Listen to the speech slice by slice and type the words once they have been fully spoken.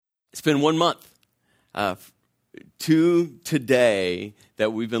It's been 1 month to today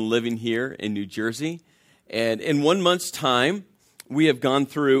that we've been living here in New Jersey. And in 1 month's time, we have gone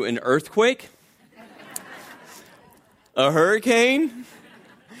through an earthquake, a hurricane,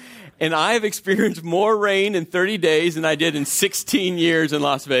 and I have experienced more rain in 30 days than I did in 16 years in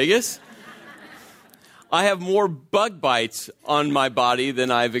Las Vegas. I have more bug bites on my body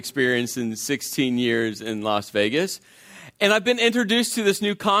than I've experienced in 16 years in Las Vegas. And I've been introduced to this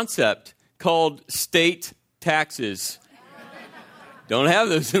new concept called state taxes. Don't have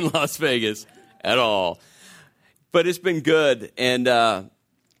those in Las Vegas at all. But it's been good, and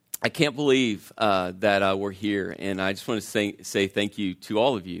I can't believe that we're here. And I just want to say thank you to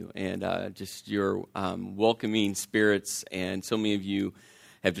all of you, and just your welcoming spirits. And so many of you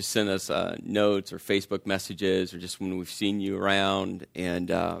have just sent us notes or Facebook messages, or just when we've seen you around,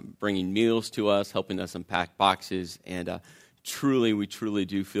 and bringing meals to us, helping us unpack boxes. And we truly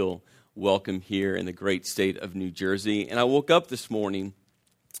do feel welcome here in the great state of New Jersey. And I woke up this morning,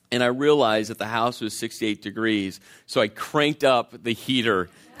 and I realized that the house was 68 degrees, so I cranked up the heater,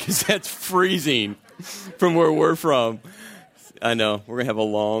 because that's freezing from where we're from. I know, we're going to have a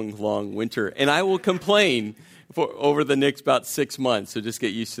long, long winter. And I will complain over the next about 6 months, so just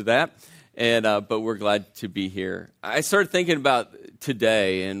get used to that. And but we're glad to be here. I started thinking about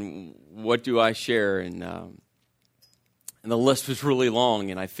today and what do I share, and the list was really long,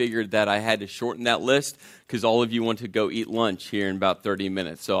 and I figured that I had to shorten that list because all of you want to go eat lunch here in about 30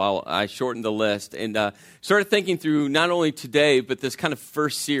 minutes. So I shortened the list and started thinking through not only today, but this kind of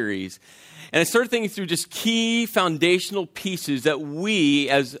first series. And I started thinking through just key foundational pieces that we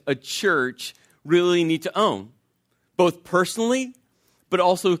as a church really need to own, both personally, but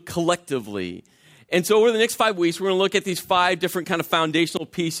also collectively. And so over the next 5 weeks, we're going to look at these 5 different kind of foundational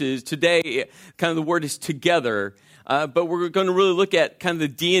pieces. Today, kind of the word is together, but we're going to really look at kind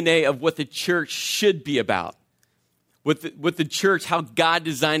of the DNA of what the church should be about, with the church, how God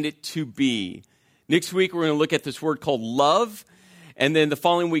designed it to be. Next week, we're going to look at this word called love, and then the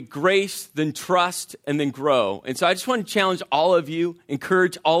following week, grace, then trust, and then grow. And so I just want to challenge all of you,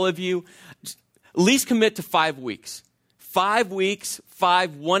 encourage all of you, just at least commit to 5 weeks. 5 weeks,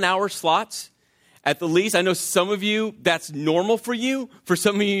 5 one-hour slots at the least. I know some of you, that's normal for you. For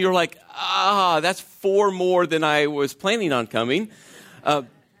some of you, you're like, that's 4 more than I was planning on coming.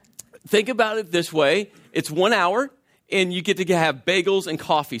 Think about it this way. It's 1 hour, and you get to have bagels and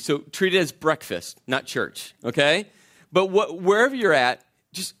coffee. So treat it as breakfast, not church, okay? But wherever you're at,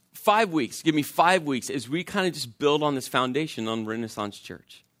 just 5 weeks. Give me 5 weeks as we kind of just build on this foundation on Renaissance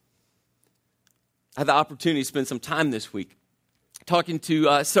Church. I had the opportunity to spend some time this week talking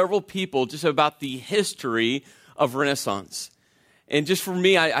to several people just about the history of Renaissance. And just for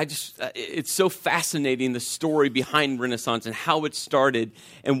me, it's so fascinating, the story behind Renaissance and how it started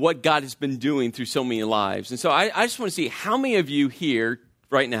and what God has been doing through so many lives. And so I just want to see how many of you here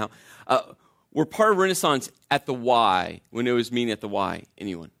right now were part of Renaissance at the Y, when it was meeting at the Y.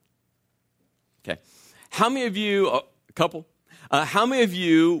 Anyone? Okay. How many of you, a couple? How many of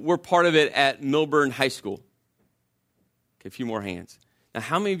you were part of it at Milburn High School? Okay, a few more hands. Now,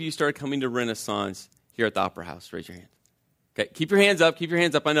 how many of you started coming to Renaissance here at the Opera House? Raise your hand. Okay, keep your hands up,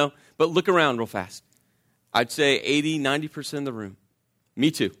 I know. But look around real fast. I'd say 80, 90% of the room.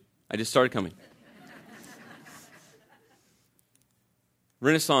 Me too. I just started coming.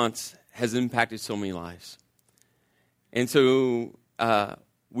 Renaissance has impacted so many lives. And so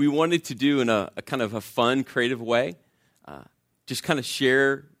we wanted to do in a kind of a fun, creative way, just kind of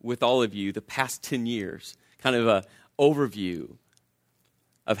share with all of you the past 10 years, kind of an overview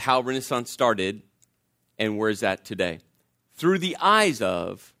of how Renaissance started and where it's at today, through the eyes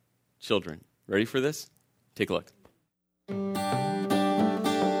of children. Ready for this? Take a look.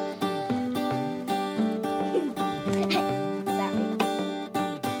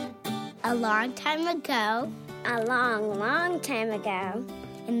 A long time ago,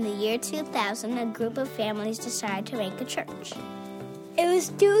 in the year 2000, a group of families decided to make a church. It was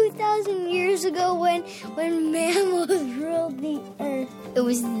 2,000 years ago when mammals ruled the earth. It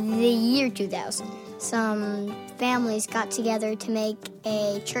was the year 2000. Some families got together to make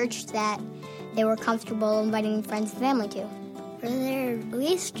a church that they were comfortable inviting friends and family to. Were there at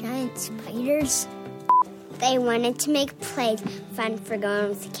least giant spiders? They wanted to make plays fun for going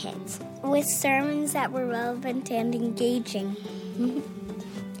with the kids, with sermons that were relevant and engaging.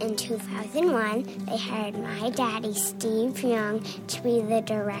 In 2001, they hired my daddy, Steve Young, to be the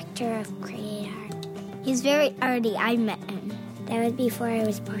director of Create Art. He's very arty. I met him. That was before I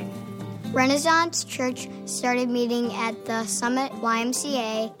was born. Renaissance Church started meeting at the Summit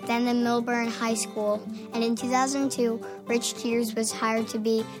YMCA, then the Milburn High School, and in 2002, Rich Tears was hired to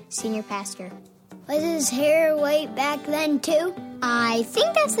be senior pastor. Was his hair white back then, too? I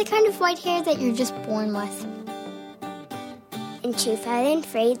think that's the kind of white hair that you're just born with. In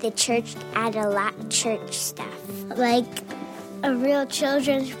 2003, the church added a lot of church stuff. Like a real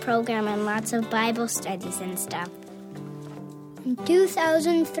children's program and lots of Bible studies and stuff. In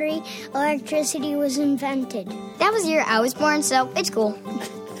 2003, electricity was invented. That was the year I was born, so it's cool.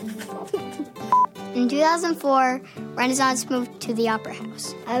 In 2004, Renaissance moved to the Opera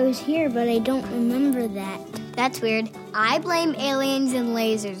House. I was here, but I don't remember that. That's weird. I blame aliens and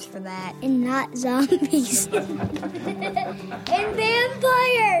lasers for that. And not zombies. And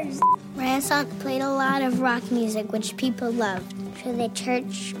vampires! Renaissance played a lot of rock music, which people loved. So the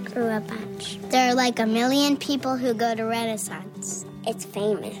church grew a bunch. There are like 1 million people who go to Renaissance. It's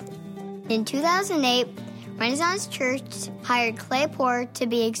famous. In 2008, Renaissance Church hired Clay Poor to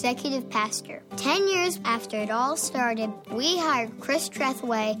be executive pastor. 10 years after it all started, we hired Chris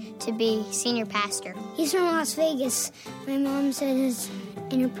Trethway to be senior pastor. He's from Las Vegas. My mom said it's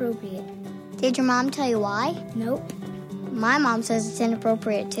inappropriate. Did your mom tell you why? Nope. My mom says it's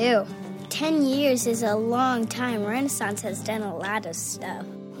inappropriate too. 10 years is a long time. Renaissance has done a lot of stuff.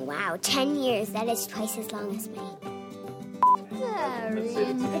 Wow, 10 years. That is twice as long as me. Very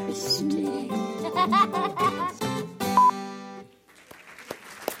interesting.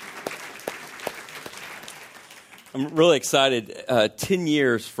 I'm really excited. 10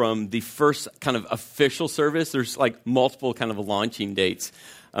 years from the first kind of official service. There's like multiple kind of launching dates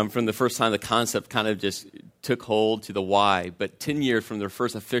from the first time the concept kind of just took hold to the why. But 10 years from their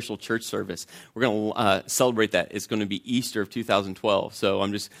first official church service. We're going to celebrate that. It's going to be Easter of 2012. So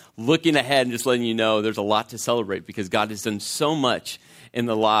I'm just looking ahead and just letting you know there's a lot to celebrate because God has done so much in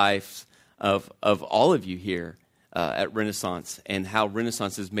the lives of all of you here at Renaissance and how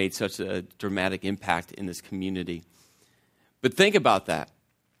Renaissance has made such a dramatic impact in this community. But think about that.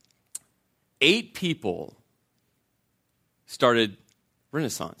 8 people started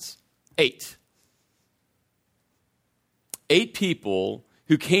Renaissance. 8. 8 people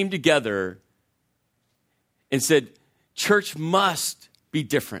who came together and said, church must be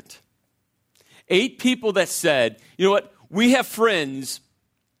different. 8 people that said, you know what, we have friends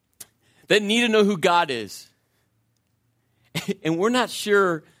that need to know who God is. And we're not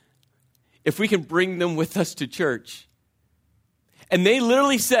sure if we can bring them with us to church. And they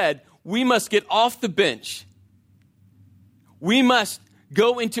literally said, we must get off the bench. We must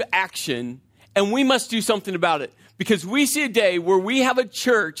go into action, and we must do something about it. Because we see a day where we have a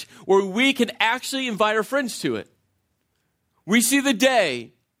church where we can actually invite our friends to it. We see the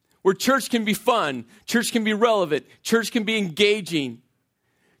day where church can be fun, church can be relevant, church can be engaging.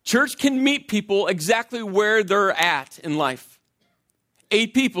 Church can meet people exactly where they're at in life.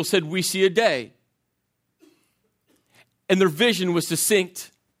 8 people said, we see a day. And their vision was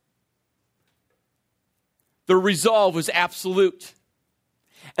succinct. Their resolve was absolute.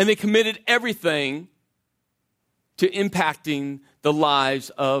 And they committed everything to impacting the lives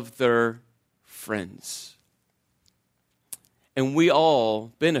of their friends. And we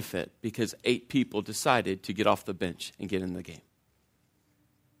all benefit because 8 people decided to get off the bench and get in the game.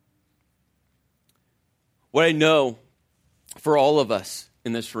 What I know for all of us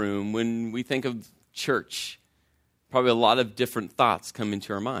in this room, when we think of church, probably a lot of different thoughts come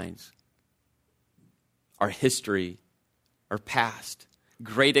into our minds. Our history, our past,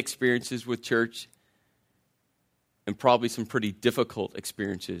 great experiences with church, and probably some pretty difficult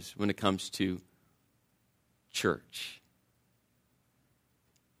experiences when it comes to church.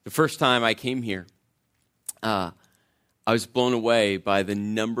 The first time I came here, I was blown away by the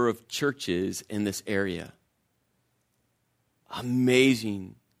number of churches in this area.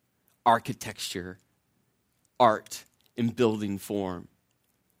 Amazing architecture, art, and building form.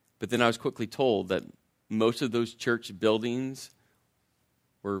 But then I was quickly told that most of those church buildings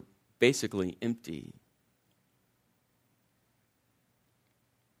were basically empty.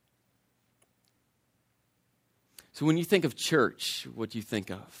 So when you think of church, what do you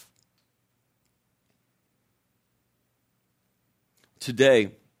think of?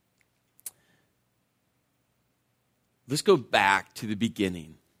 Today, let's go back to the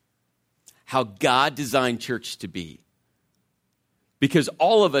beginning. How God designed church to be. Because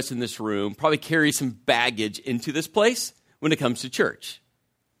all of us in this room probably carry some baggage into this place when it comes to church.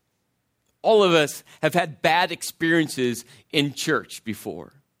 All of us have had bad experiences in church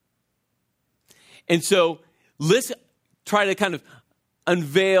before. And so let's try to kind of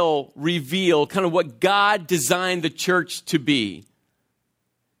unveil, reveal kind of what God designed the church to be.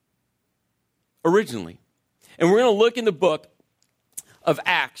 originally. And we're going to look in the book of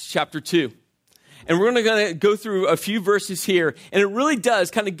Acts chapter 2. And we're going to go through a few verses here. And it really does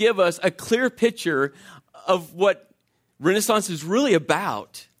kind of give us a clear picture of what Renaissance is really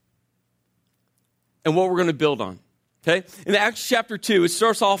about and what we're going to build on. Okay? In Acts chapter 2, it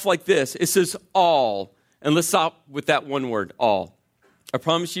starts off like this. It says all. And let's stop with that one word, all. I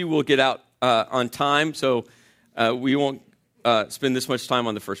promise you we'll get out on time, so we won't spend this much time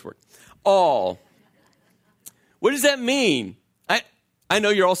on the first word. All. What does that mean? I know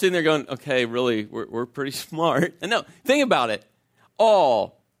you're all sitting there going, okay, really, we're pretty smart. And no, think about it.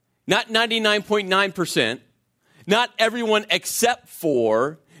 All. Not 99.9%. Not everyone except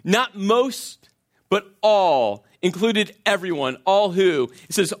for. Not most, but all. Included everyone. All who?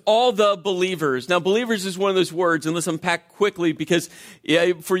 It says all the believers. Now, believers is one of those words, and let's unpack quickly because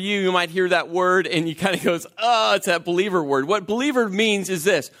for you might hear that word and you kind of goes, oh, it's that believer word. What believer means is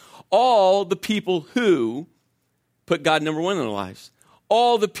this. All the people who put God number one in their lives.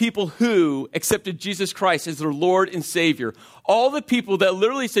 All the people who accepted Jesus Christ as their Lord and Savior. All the people that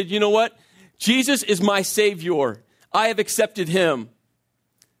literally said, you know what? Jesus is my Savior. I have accepted him.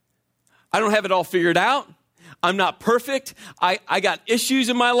 I don't have it all figured out. I'm not perfect. I got issues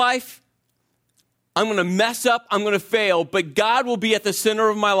in my life. I'm going to mess up. I'm going to fail. But God will be at the center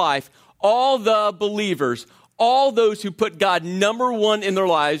of my life. All the believers, all those who put God number one in their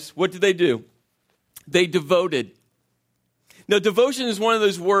lives, what did they do? They devoted. Now, devotion is one of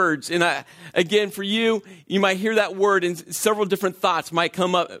those words. And again, for you, you might hear that word and several different thoughts might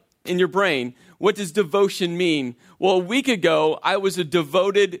come up in your brain. What does devotion mean? Well, a week ago, I was a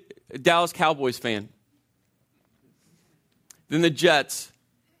devoted Dallas Cowboys fan. Then the Jets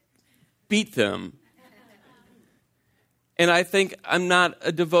beat them. And I think I'm not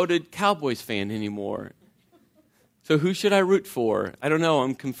a devoted Cowboys fan anymore. So who should I root for? I don't know.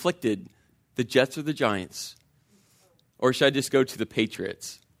 I'm conflicted. The Jets or the Giants? Or should I just go to the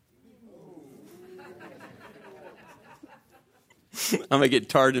Patriots? I'm going to get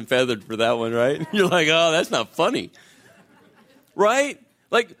tarred and feathered for that one, right? You're like, oh, that's not funny. Right?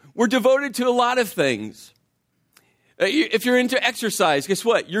 Like, we're devoted to a lot of things. If you're into exercise, guess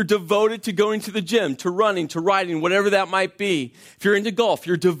what? You're devoted to going to the gym, to running, to riding, whatever that might be. If you're into golf,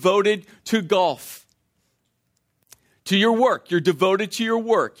 you're devoted to golf. To your work, you're devoted to your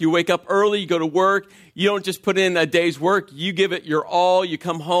work. You wake up early, you go to work. You don't just put in a day's work. You give it your all. You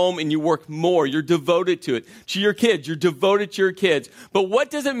come home and you work more. You're devoted to it. To your kids, you're devoted to your kids. But what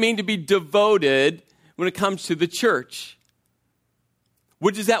does it mean to be devoted when it comes to the church?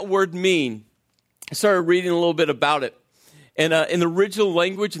 What does that word mean? I started reading a little bit about it. And in the original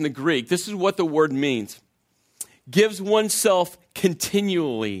language, in the Greek, this is what the word means. Gives oneself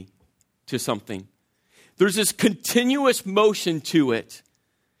continually to something. There's this continuous motion to it.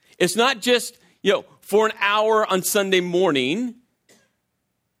 It's not just, for an hour on Sunday morning,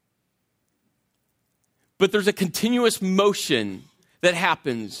 but there's a continuous motion that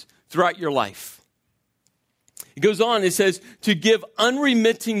happens throughout your life. It goes on, it says, to give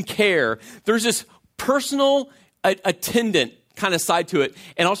unremitting care. There's this personal attendant kind of side to it,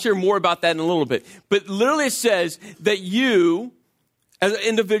 and I'll share more about that in a little bit. But literally it says that you, as an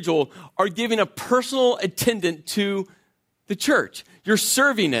individual, are giving a personal attendant to the church. You're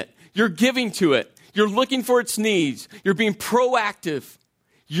serving it. You're giving to it. You're looking for its needs. You're being proactive.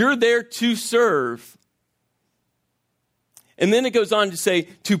 You're there to serve. And then it goes on to say,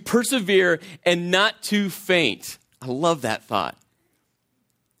 to persevere and not to faint. I love that thought.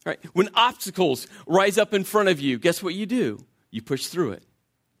 Right? When obstacles rise up in front of you, guess what you do? You push through it.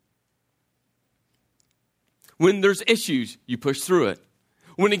 When there's issues, you push through it.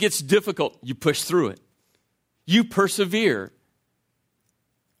 When it gets difficult, you push through it. You persevere.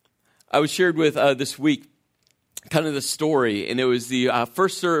 I was shared with this week kind of the story, and it was the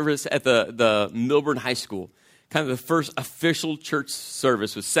first service at the Milburn High School, kind of the first official church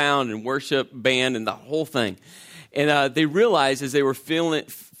service with sound and worship, band, and the whole thing. And they realized as they were filling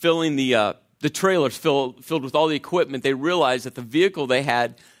the trailers filled with all the equipment, they realized that the vehicle they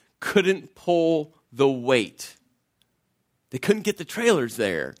had couldn't pull the weight. They couldn't get the trailers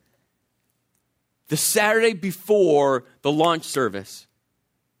there. The Saturday before the launch service,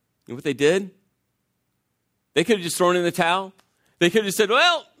 you know what they did? They could have just thrown in the towel. They could have said,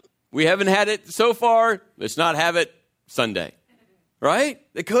 well, we haven't had it so far. Let's not have it Sunday. Right?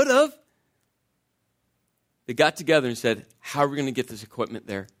 They could have. They got together and said, how are we going to get this equipment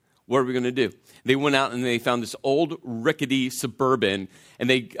there? What are we going to do? They went out and they found this old rickety Suburban, and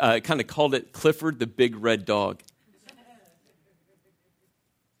they kind of called it Clifford the Big Red Dog.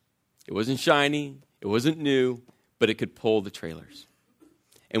 It wasn't shiny. It wasn't new, but it could pull the trailers.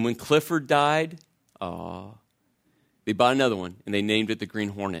 And when Clifford died, they bought another one, and they named it the Green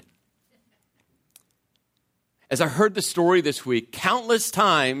Hornet. As I heard the story this week, countless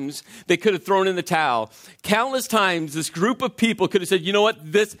times they could have thrown in the towel. Countless times this group of people could have said, you know what,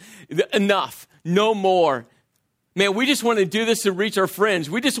 enough, no more. Man, we just want to do this to reach our friends.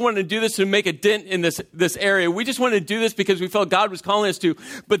 We just want to do this to make a dent in this area. We just want to do this because we felt God was calling us to.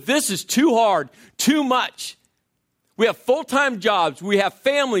 But this is too hard, too much. We have full-time jobs. We have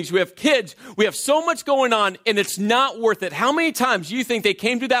families. We have kids. We have so much going on, and it's not worth it. How many times do you think they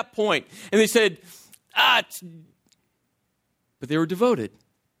came to that point and they said, but they were devoted.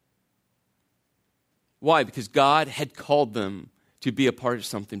 Why? Because God had called them to be a part of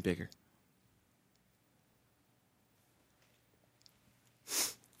something bigger.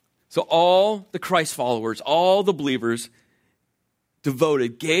 So all the Christ followers, all the believers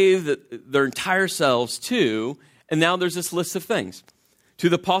devoted, gave their entire selves to, and now there's this list of things. To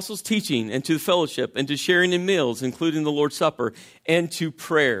the apostles' teaching, and to the fellowship, and to sharing in meals, including the Lord's Supper, and to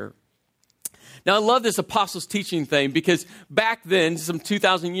prayer. Now, I love this apostles' teaching thing because back then, some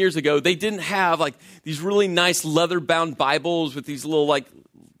 2,000 years ago, they didn't have like these really nice leather-bound Bibles with these little like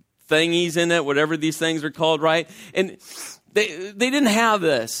thingies in it, whatever these things are called, right? And they didn't have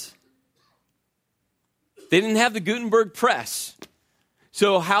this. They didn't have the Gutenberg press.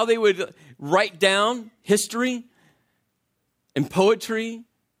 So how they would write down history and poetry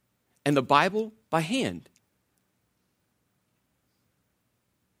and the Bible by hand.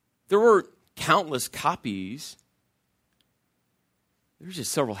 There were countless copies. There's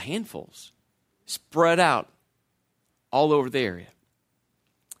just several handfuls spread out all over the area.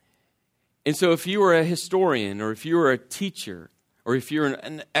 And so if you were a historian or if you were a teacher or if you're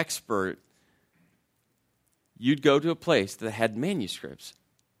an expert, you'd go to a place that had manuscripts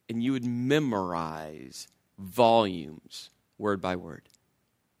and you would memorize volumes word by word.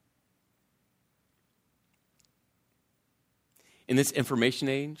 In this information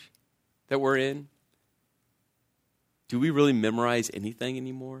age that we're in, do we really memorize anything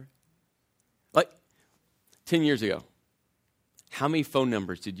anymore? Like 10 years ago, how many phone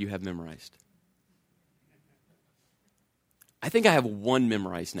numbers did you have memorized? I think I have one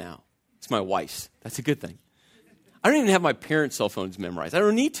memorized now. It's my wife's. That's a good thing. I don't even have my parents' cell phones memorized. I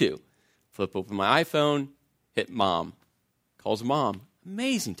don't need to. Flip open my iPhone, hit mom. Calls mom.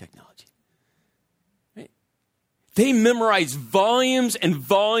 Amazing technology. They memorize volumes and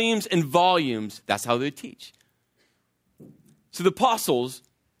volumes and volumes. That's how they teach. So the apostles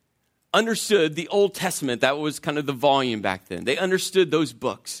understood the Old Testament. That was kind of the volume back then. They understood those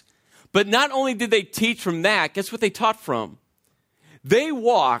books. But not only did they teach from that, guess what they taught from? The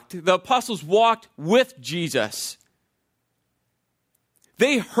apostles walked with Jesus.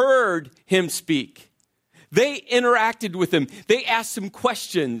 They heard him speak. They interacted with him. They asked him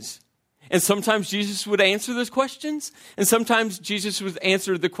questions. And sometimes Jesus would answer those questions, and sometimes Jesus would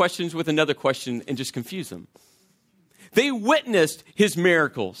answer the questions with another question and just confuse them. They witnessed his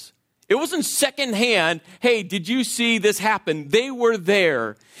miracles. It wasn't secondhand, hey, did you see this happen? They were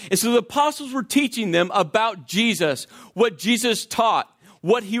there. And so the apostles were teaching them about Jesus, what Jesus taught,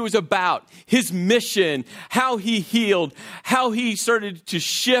 what he was about, his mission, how he healed, how he started to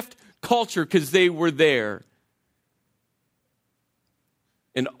shift culture because they were there.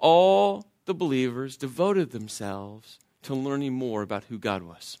 And all the believers devoted themselves to learning more about who God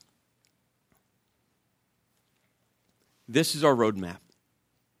was. This is our roadmap.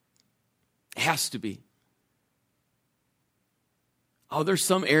 It has to be. Oh, there's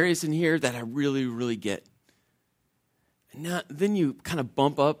some areas in here that I really, really get. And then you kind of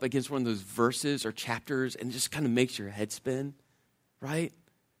bump up against one of those verses or chapters and it just kind of makes your head spin, right?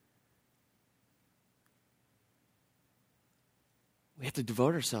 We have to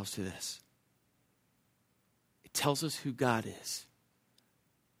devote ourselves to this. It tells us who God is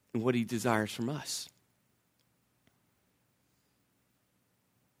and what he desires from us.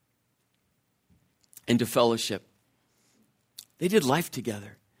 And to fellowship. They did life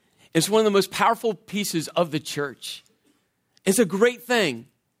together. It's one of the most powerful pieces of the church. It's a great thing.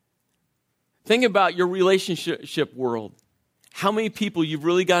 Think about your relationship world. How many people you've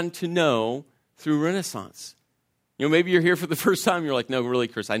really gotten to know through Renaissance? You know, maybe you're here for the first time. You're like, no, really,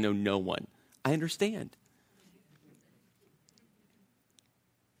 Chris, I know no one. I understand.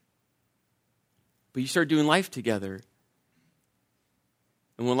 But you start doing life together.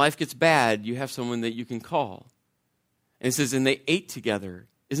 And when life gets bad, you have someone that you can call. And it says, and they ate together.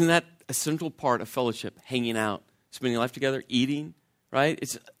 Isn't that a central part of fellowship? Hanging out, spending life together, eating, right?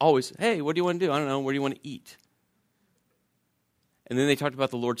 It's always, hey, what do you want to do? I don't know. Where do you want to eat? And then they talked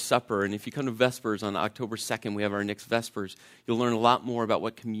about the Lord's Supper. And if you come to Vespers on October 2nd, we have our next Vespers, you'll learn a lot more about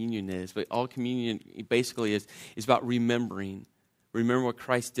what communion is. But all communion basically is about remembering. Remember what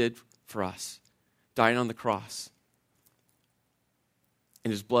Christ did for us, dying on the cross,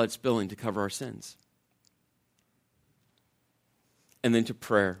 and his blood spilling to cover our sins. And then to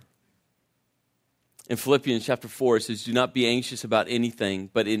prayer. In Philippians chapter 4, it says, do not be anxious about anything,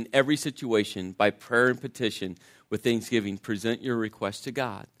 but in every situation, by prayer and petition, with thanksgiving, present your request to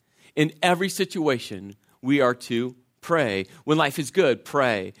God. In every situation, we are to pray. When life is good,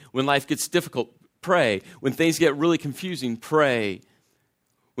 pray. When life gets difficult, pray. When things get really confusing, pray.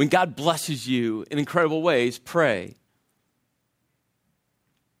 When God blesses you in incredible ways, pray.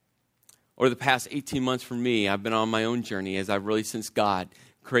 Over the past 18 months for me, I've been on my own journey as I've really sensed God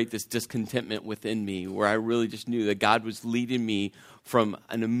create this discontentment within me, where I really just knew that God was leading me from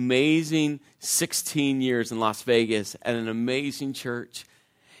an amazing 16 years in Las Vegas at an amazing church.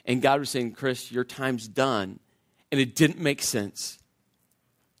 And God was saying, Chris, your time's done. And it didn't make sense.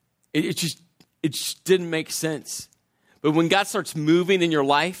 It just didn't make sense. But when God starts moving in your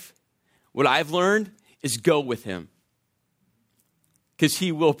life, what I've learned is go with him. Because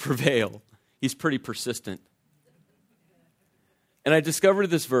he will prevail. He's pretty persistent. And I discovered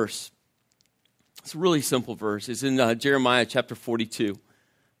this verse. It's a really simple verse. It's in Jeremiah chapter 42.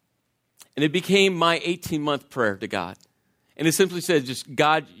 And it became my 18-month prayer to God. And it simply said, just,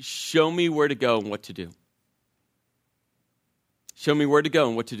 God, show me where to go and what to do. Show me where to go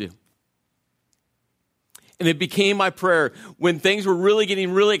and what to do. And it became my prayer when things were really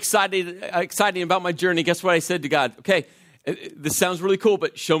getting really exciting about my journey. Guess what I said to God? Okay, this sounds really cool,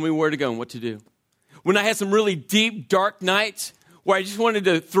 but show me where to go and what to do. When I had some really deep, dark nights where I just wanted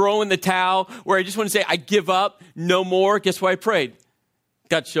to throw in the towel, where I just wanted to say, I give up, no more, guess what I prayed?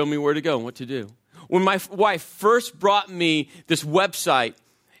 God, show me where to go and what to do. When my wife first brought me this website,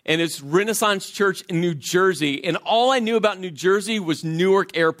 and it's Renaissance Church in New Jersey, and all I knew about New Jersey was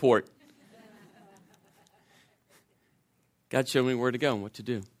Newark Airport. God, show me where to go and what to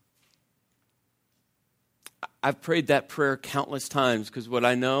do. I've prayed that prayer countless times because what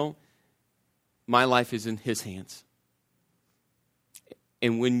I know, my life is in his hands.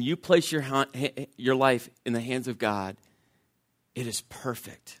 And when you place your life in the hands of God, it is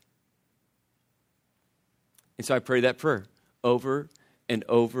perfect. And so I pray that prayer over and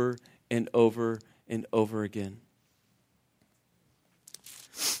over and over and over again.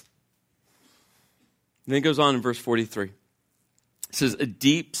 And then it goes on in verse 43. It says, a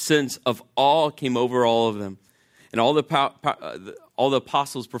deep sense of awe came over all of them. And all the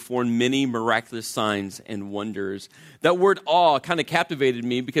apostles performed many miraculous signs and wonders. That word awe kind of captivated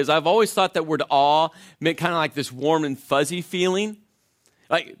me because I've always thought that word awe meant kind of like this warm and fuzzy feeling.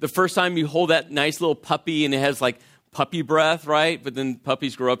 Like the first time you hold that nice little puppy and it has like puppy breath, right? But then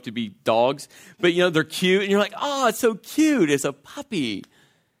puppies grow up to be dogs. But, they're cute and you're like, oh, it's so cute. It's a puppy.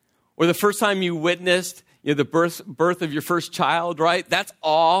 Or the first time you witnessed the birth of your first child, right? That's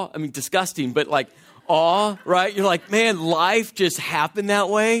awe. I mean, disgusting, but like, awe, right? You're like, man, life just happened that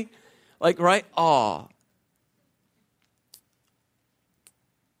way. Like, right? Awe.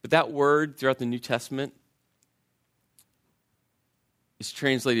 But that word throughout the New Testament is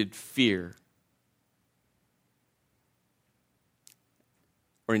translated fear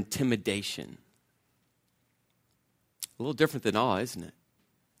or intimidation. A little different than awe, isn't it?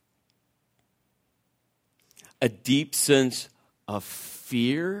 A deep sense of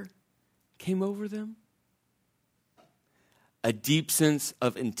fear came over them. A deep sense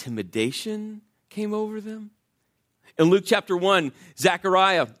of intimidation came over them. In Luke chapter 1,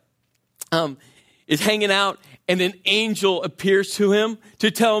 Zechariah is hanging out and an angel appears to him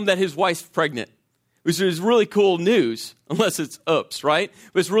to tell him that his wife's pregnant. Which is really cool news, unless it's oops, right?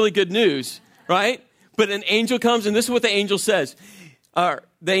 But it's really good news, right? But an angel comes, and this is what the angel says. The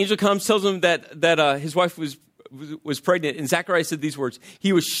angel comes, tells him that his wife was pregnant, and Zechariah said these words.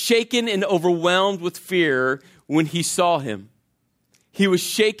 He was shaken and overwhelmed with fear when he saw him. He was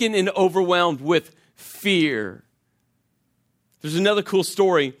shaken and overwhelmed with fear. There's another cool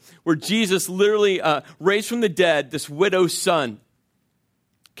story where Jesus literally raised from the dead this widow's son.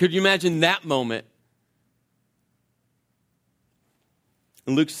 Could you imagine that moment?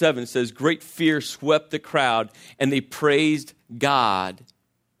 In Luke 7, it says, great fear swept the crowd, and they praised God.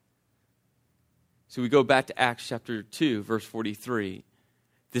 So we go back to Acts chapter 2, verse 43.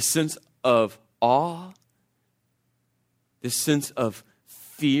 This sense of awe, this sense of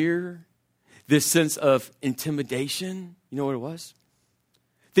fear, this sense of intimidation. You know what it was?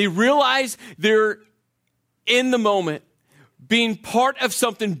 They realized they're in the moment, being part of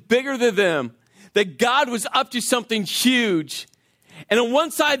something bigger than them, that God was up to something huge. And on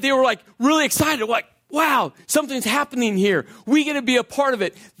one side, they were like really excited, like, wow, something's happening here. We get to be a part of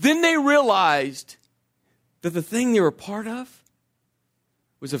it. Then they realized that the thing they were part of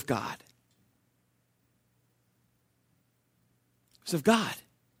was of God. It was of God.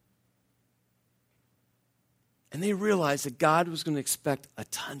 And they realized that God was going to expect a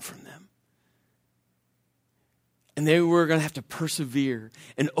ton from them. And they were going to have to persevere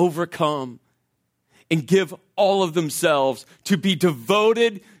and overcome and give all of themselves to be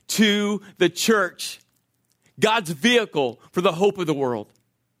devoted to the church, God's vehicle for the hope of the world.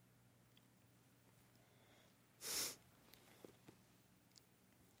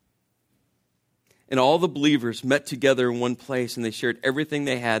 And all the believers met together in one place, and they shared everything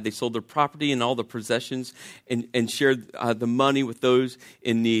they had. They sold their property and all the possessions and shared the money with those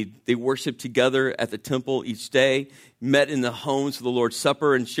in need. They worshiped together at the temple each day, met in the homes for the Lord's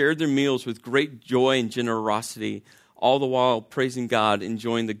Supper, and shared their meals with great joy and generosity, all the while praising God,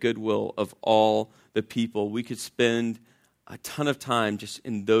 enjoying the goodwill of all the people. We could spend a ton of time just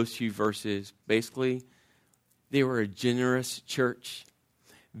in those few verses. Basically, they were a generous church.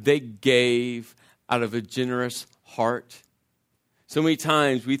 They gave out of a generous heart. So many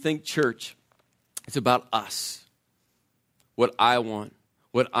times we think church is about us, what I want,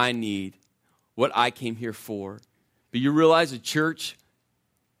 what I need, what I came here for. But you realize a church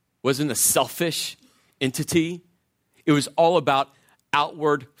wasn't a selfish entity. It was all about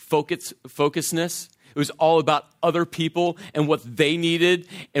outward focusedness. It was all about other people and what they needed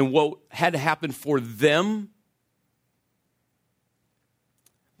and what had to happen for them.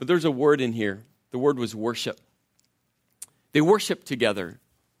 But there's a word in here. The word was worship. They worshiped together,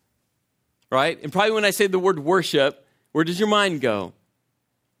 right? And probably when I say the word worship, where does your mind go?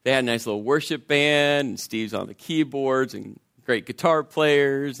 They had a nice little worship band, and Steve's on the keyboards, and great guitar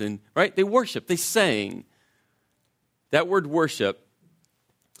players, and right? They worshiped, they sang. That word worship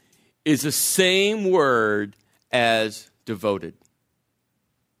is the same word as devoted.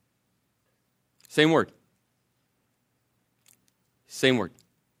 Same word. Same word.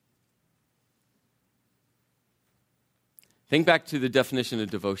 Think back to the definition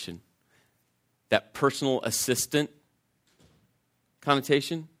of devotion. That personal assistant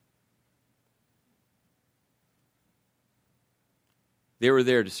connotation. They were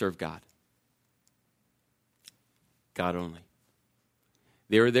there to serve God. God only.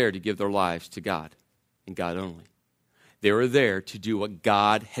 They were there to give their lives to God and God only. They were there to do what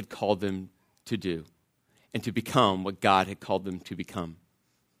God had called them to do and to become what God had called them to become.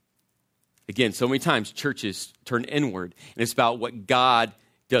 Again, so many times churches turn inward, and it's about what God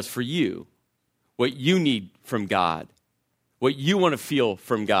does for you, what you need from God, what you want to feel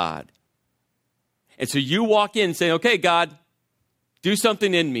from God. And so you walk in saying, okay, God, do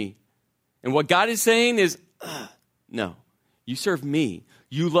something in me. And what God is saying is, no, you serve me.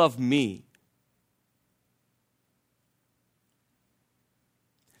 You love me.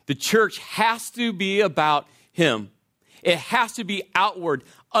 The church has to be about Him. It has to be outward,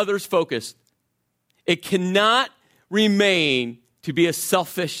 others focused. It cannot remain to be a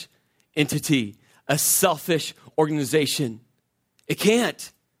selfish entity, a selfish organization. It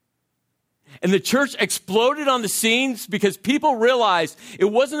can't. And the church exploded on the scenes because people realized it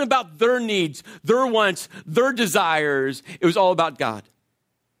wasn't about their needs, their wants, their desires. It was all about God.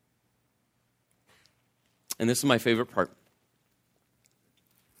 And this is my favorite part.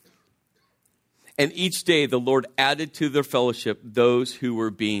 And each day the Lord added to their fellowship those who were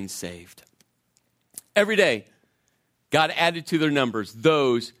being saved. Every day, God added to their numbers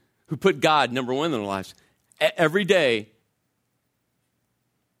those who put God number one in their lives. Every day,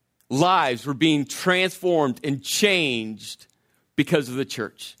 lives were being transformed and changed because of the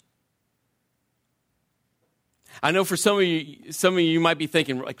church. I know for some of you might be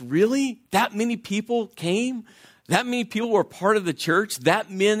thinking, like, really? That many people came? That many people were part of the church? That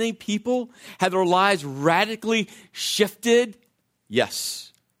many people had their lives radically shifted?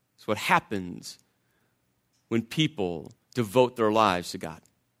 Yes, it's what happens when people devote their lives to God.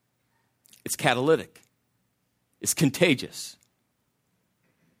 It's catalytic. It's contagious.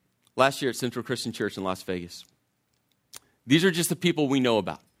 Last year at Central Christian Church in Las Vegas, these are just the people we know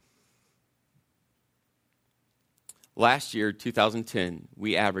about. Last year, 2010,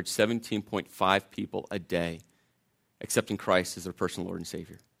 we averaged 17.5 people a day accepting Christ as their personal Lord and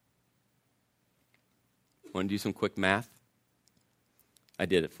Savior. Want to do some quick math? I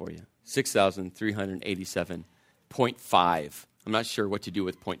did it for you. 6,387.5. I'm not sure what to do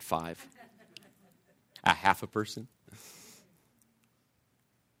with 0.5. A half a person?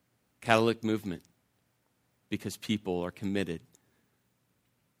 Catalytic movement, because people are committed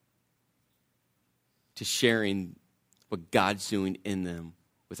to sharing what God's doing in them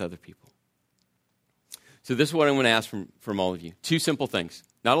with other people. So this is what I'm going to ask from all of you. 2 simple things.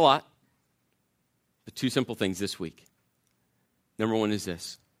 Not a lot, but 2 simple things this week. Number 1 is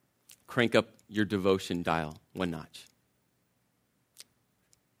this. Crank up your devotion dial 1 notch.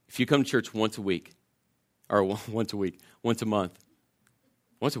 If you come to church once a week, or once a month,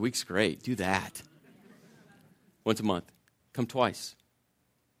 once a week's great. Do that. Once a month. Come twice.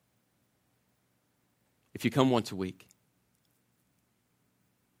 If you come once a week,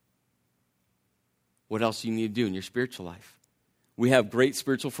 what else do you need to do in your spiritual life? We have great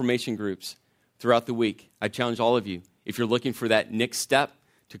spiritual formation groups throughout the week. I challenge all of you, if you're looking for that next step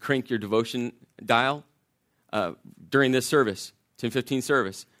to crank your devotion dial, during this service, 10:15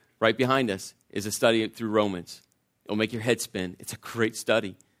 service, right behind us is a study through Romans. It'll make your head spin. It's a great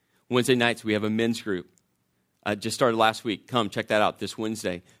study. Wednesday nights, we have a men's group. Just started last week. Come, check that out this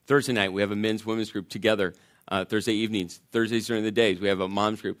Wednesday. Thursday night, we have a men's, women's group together. Thursday evenings. Thursdays during the days, we have a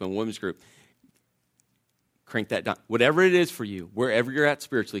mom's group and a women's group. Crank that dial. Whatever it is for you, wherever you're at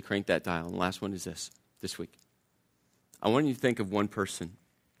spiritually, crank that dial. And the last one is this week. I want you to think of one person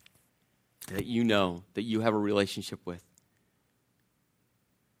that you know, that you have a relationship with,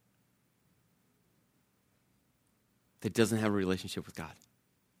 that doesn't have a relationship with God.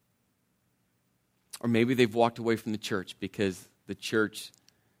 Or maybe they've walked away from the church because the church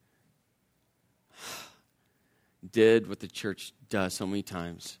did what the church does so many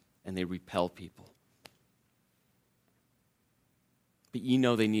times, and they repel people. But you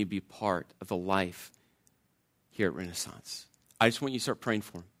know they need to be part of the life here at Renaissance. I just want you to start praying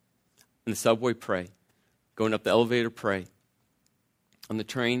for them. In the subway, pray. Going up the elevator, pray. On the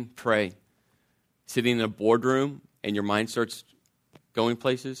train, pray. Sitting in a boardroom and your mind starts going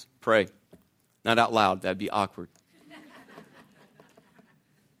places, pray. Not out loud, that'd be awkward.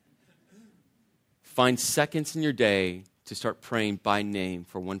 Find seconds in your day to start praying by name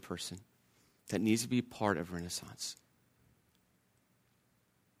for one person that needs to be part of Renaissance.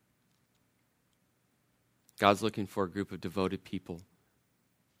 God's looking for a group of devoted people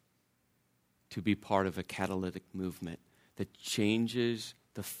to be part of a catalytic movement that changes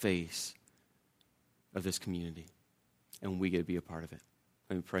the face of this community. And we get to be a part of it.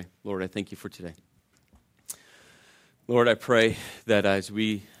 Let me pray. Lord, I thank you for today. Lord, I pray that as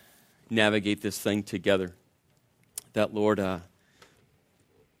we navigate this thing together, that, Lord,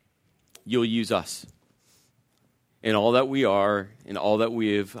 you'll use us in all that we are, in all that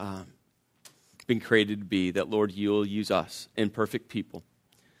we have been created to be, that, Lord, you'll use us, imperfect people,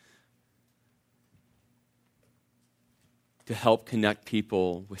 to help connect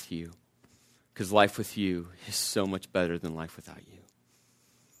people with you. Because life with you is so much better than life without you.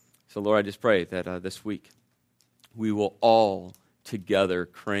 So, Lord, I just pray that this week we will all together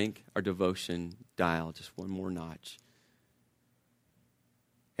crank our devotion dial just one more notch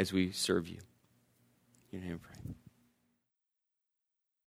as we serve you. In your name I pray.